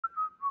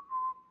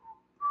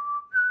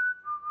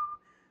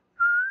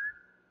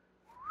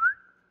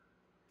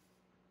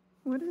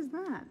What is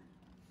that?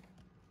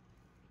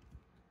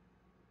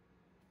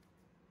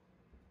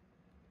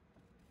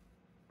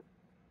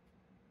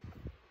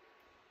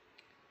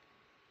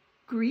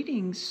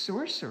 Greetings,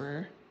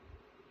 sorcerer.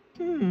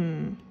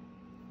 You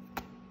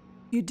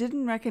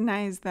didn't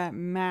recognize that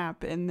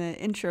map in the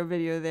intro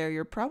video there.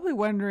 You're probably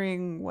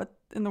wondering what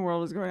in the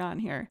world is going on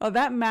here. Well,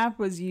 that map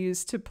was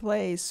used to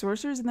play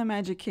Sorcerers in the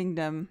Magic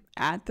Kingdom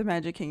at the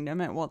Magic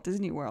Kingdom at Walt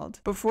Disney World.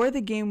 Before the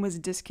game was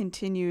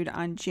discontinued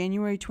on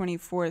January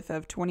 24th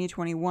of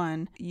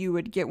 2021, you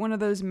would get one of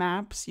those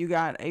maps, you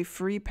got a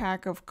free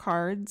pack of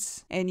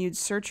cards, and you'd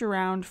search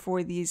around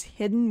for these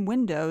hidden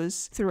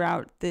windows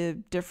throughout the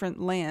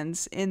different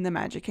lands in the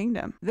Magic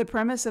Kingdom. The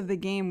premise of the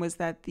game was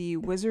that the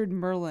wizard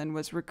Merlin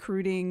was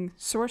recruiting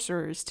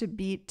sorcerers to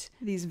beat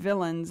these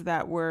villains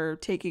that were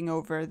taking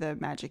over the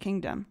Magic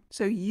Kingdom.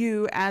 So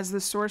you, as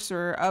the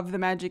sorcerer of the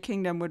Magic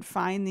Kingdom, would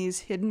find these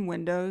hidden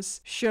windows,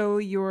 show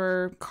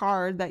your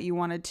card that you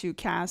wanted to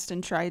cast,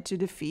 and try to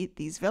defeat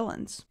these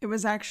villains. It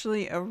was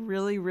actually a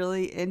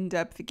really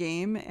in-depth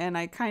game, and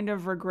I kind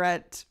of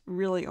regret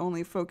really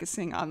only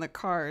focusing on the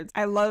cards.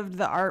 I loved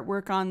the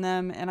artwork on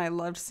them, and I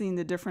loved seeing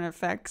the different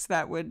effects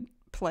that would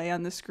play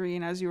on the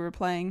screen as you were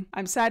playing.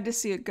 I'm sad to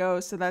see it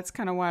go, so that's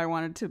kind of why I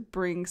wanted to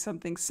bring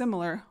something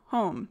similar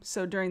home.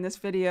 So during this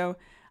video,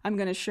 I'm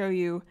going to show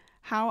you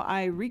how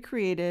I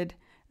recreated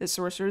the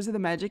Sorcerers of the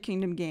Magic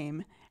Kingdom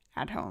game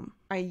at home.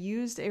 I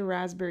used a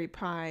Raspberry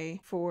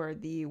Pi for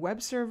the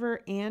web server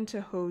and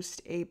to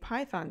host a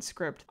Python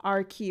script.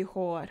 Our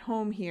keyhole at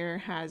home here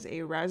has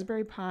a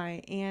Raspberry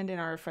Pi and an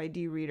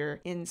RFID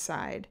reader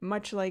inside,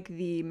 much like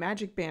the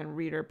MagicBand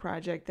reader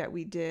project that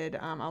we did.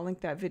 I'll link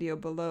that video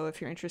below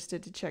if you're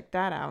interested to check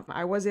that out.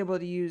 I was able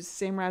to use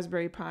same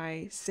Raspberry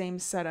Pi, same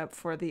setup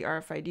for the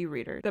RFID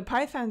reader. The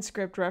Python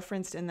script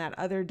referenced in that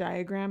other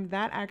diagram,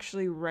 that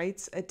actually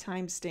writes a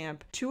timestamp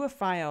to a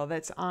file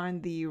that's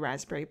on the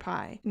Raspberry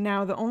Pi.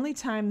 Now, the only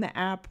time the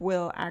app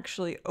will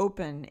actually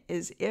open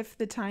is if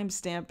the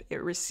timestamp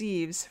it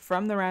receives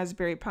from the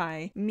Raspberry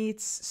Pi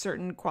meets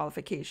certain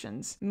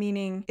qualifications,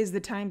 meaning is the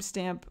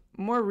timestamp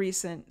more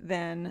recent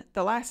than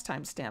the last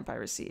timestamp I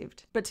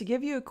received. But to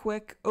give you a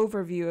quick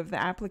overview of the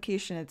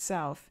application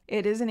itself,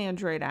 it is an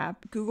Android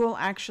app. Google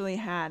actually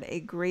had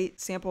a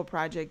great sample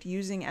project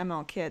using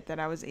MLKit that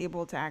I was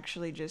able to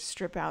actually just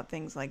strip out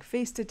things like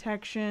face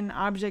detection,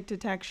 object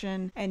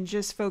detection, and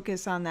just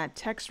focus on that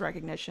text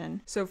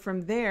recognition. So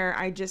from there,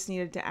 I just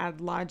needed to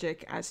add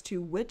logic as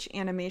to which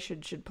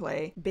animation should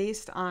play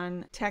based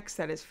on text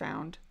that is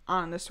found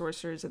on the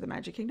Sorcerers of the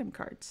Magic Kingdom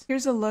cards.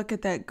 Here's a look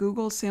at that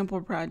Google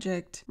sample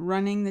project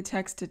running the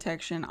text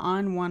detection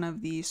on one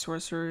of the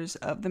Sorcerers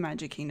of the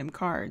Magic Kingdom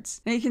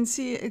cards. Now you can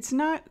see it's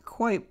not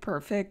quite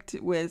perfect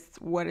with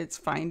what it's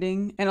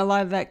finding, and a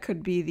lot of that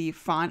could be the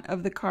font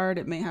of the card.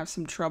 It may have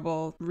some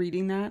trouble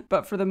reading that,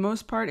 but for the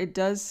most part it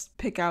does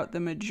pick out the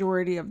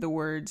majority of the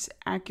words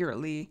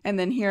accurately. And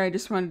then here I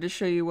just wanted to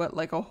show you what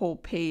like a whole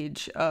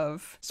page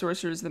of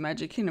Sorcerers of the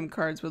Magic Kingdom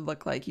cards would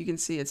look like. You can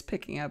see it's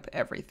picking up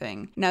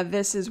everything. Now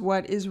this is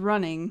what is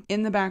running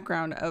in the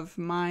background of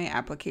my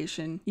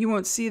application. You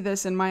won't see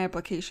this in my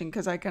application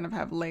because I kind of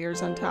have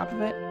layers on top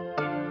of it.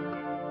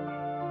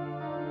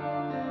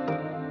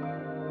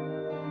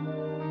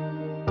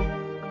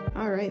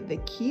 Alright, the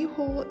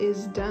keyhole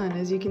is done.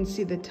 As you can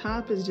see, the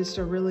top is just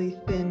a really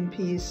thin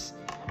piece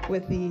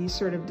with the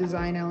sort of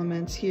design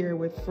elements here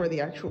for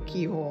the actual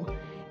keyhole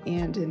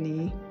and in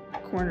the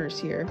corners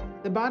here.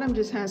 The bottom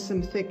just has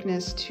some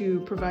thickness to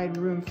provide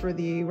room for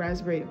the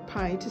Raspberry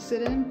Pi to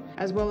sit in,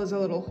 as well as a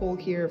little hole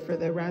here for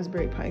the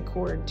Raspberry Pi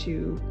cord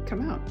to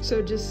come out.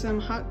 So just some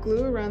hot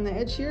glue around the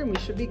edge here and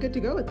we should be good to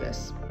go with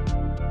this.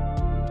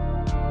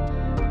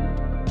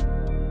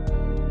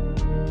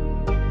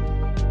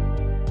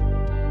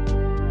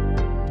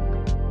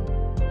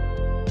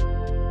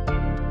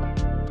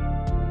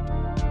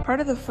 Part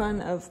of the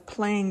fun of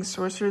playing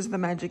Sorcerers of the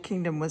Magic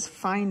Kingdom was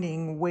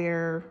finding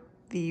where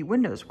the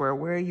windows were,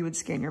 where you would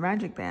scan your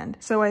MagicBand.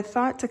 So I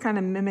thought to kind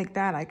of mimic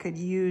that, I could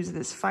use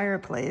this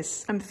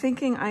fireplace. I'm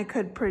thinking I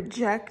could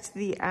project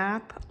the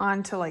app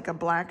onto like a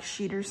black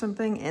sheet or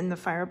something in the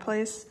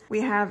fireplace.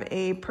 We have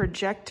a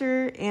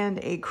projector and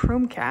a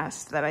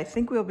Chromecast that I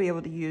think we'll be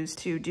able to use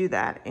to do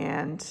that,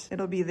 and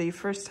it'll be the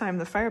first time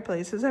the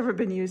fireplace has ever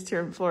been used here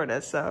in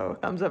Florida, so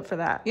thumbs up for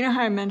that. You know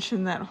how I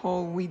mentioned that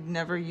whole we'd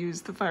never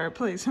use the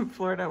fireplace in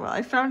Florida? Well,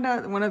 I found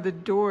out one of the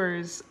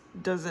doors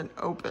doesn't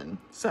open.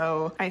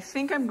 So I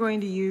think I'm going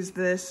to use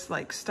this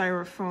like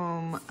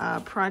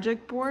styrofoam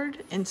project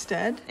board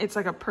instead. It's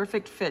like a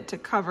perfect fit to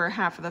cover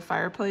half of the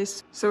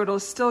fireplace. So it'll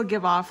still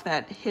give off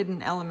that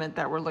hidden element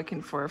that we're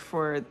looking for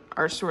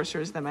our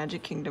Sorcerers of the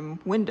Magic Kingdom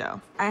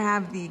window. I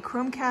have the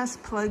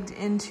Chromecast plugged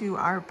into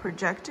our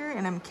projector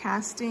and I'm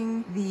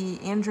casting the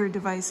Android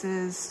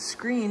device's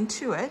screen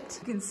to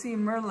it. You can see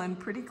Merlin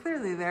pretty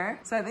clearly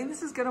there. So I think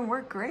this is gonna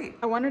work great.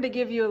 I wanted to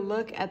give you a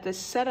look at the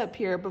setup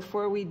here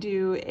before we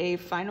do a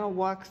final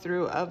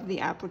walkthrough of the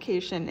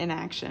application in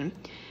action.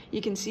 You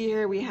can see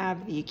here we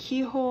have the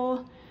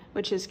keyhole,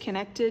 which is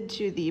connected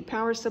to the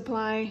power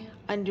supply.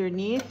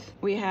 Underneath,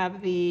 we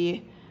have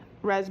the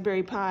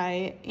Raspberry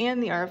Pi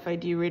and the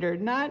RFID reader.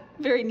 Not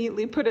very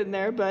neatly put in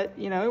there, but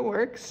you know, it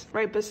works.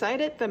 Right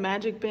beside it, the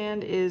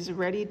MagicBand is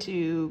ready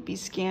to be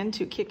scanned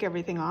to kick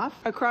everything off.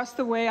 Across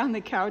the way on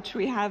the couch,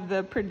 we have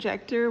the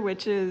projector,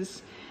 which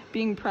is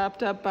being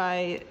propped up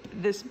by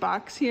this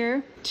box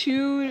here.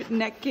 2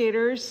 neck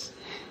gaiters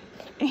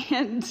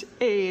and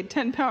a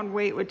 10-pound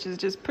weight, which is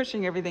just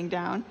pushing everything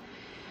down.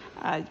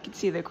 You can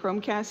see the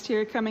Chromecast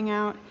here coming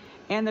out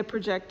and the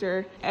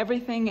projector.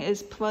 Everything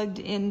is plugged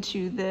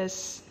into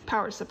this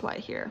power supply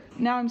here.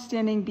 Now I'm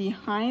standing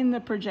behind the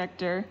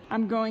projector.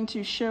 I'm going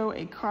to show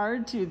a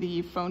card to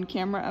the phone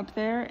camera up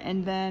there,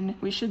 and then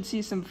we should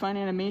see some fun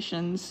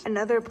animations.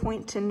 Another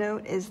point to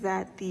note is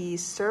that the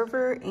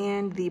server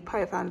and the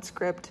Python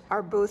script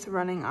are both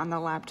running on the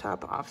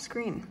laptop off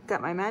screen.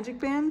 Got my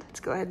MagicBand? Let's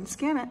go ahead and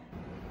scan it.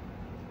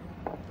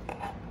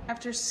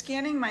 After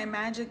scanning my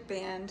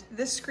MagicBand,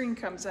 this screen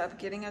comes up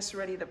getting us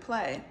ready to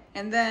play.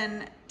 And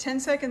then 10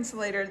 seconds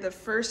later, the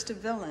first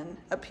villain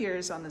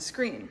appears on the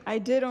screen. I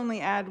did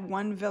only add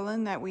 1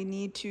 villain that we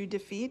need to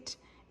defeat,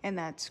 and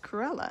that's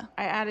Cruella.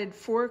 I added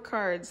 4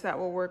 cards that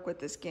will work with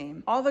this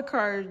game. All the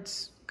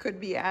cards could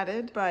be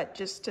added, but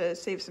just to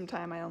save some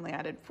time, I only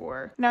added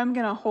 4. Now I'm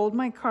gonna hold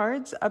my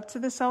cards up to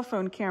the cell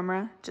phone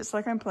camera, just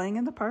like I'm playing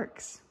in the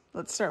parks.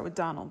 Let's start with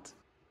Donald.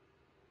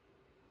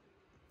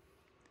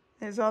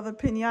 There's all the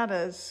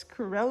piñatas.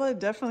 Cruella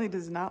definitely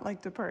does not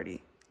like to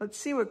party. Let's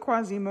see what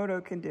Quasimodo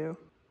can do.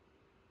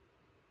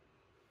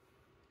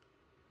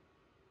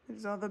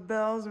 There's all the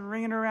bells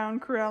ringing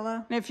around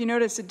Cruella. And if you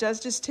notice, it does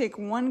just take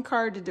 1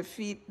 card to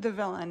defeat the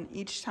villain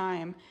each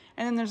time.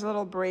 And then there's a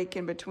little break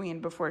in between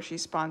before she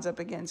spawns up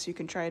again, so you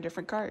can try a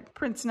different card.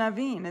 Prince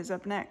Naveen is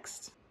up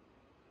next.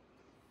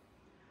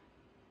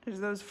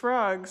 There's those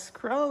frogs.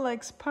 Cruella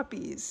likes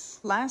puppies.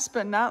 Last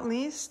but not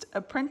least,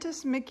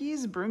 Apprentice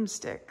Mickey's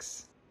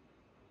broomsticks.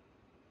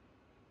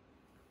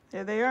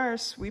 There they are,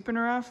 sweeping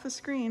her off the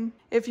screen.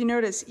 If you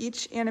notice,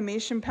 each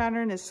animation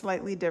pattern is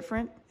slightly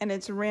different, and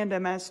it's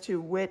random as to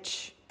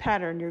which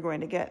pattern you're going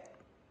to get.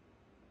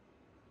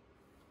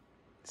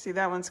 See,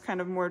 that one's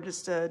kind of more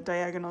just a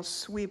diagonal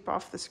sweep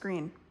off the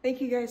screen. Thank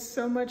you guys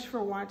so much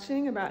for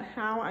watching about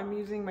how I'm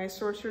using my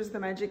Sorcerers of the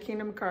Magic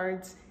Kingdom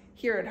cards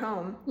here at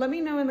home. Let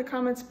me know in the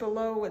comments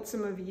below what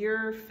some of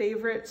your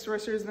favorite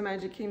Sorcerers of the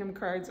Magic Kingdom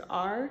cards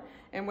are,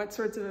 and what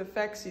sorts of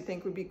effects you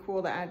think would be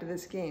cool to add to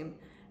this game,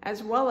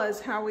 as well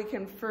as how we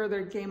can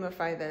further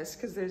gamify this,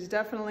 because there's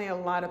definitely a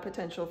lot of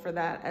potential for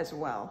that as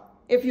well.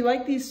 If you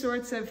like these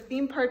sorts of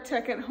theme park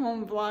tech at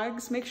home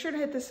vlogs, make sure to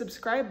hit the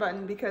subscribe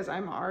button because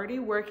I'm already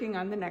working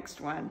on the next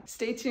one.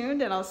 Stay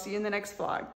tuned and I'll see you in the next vlog.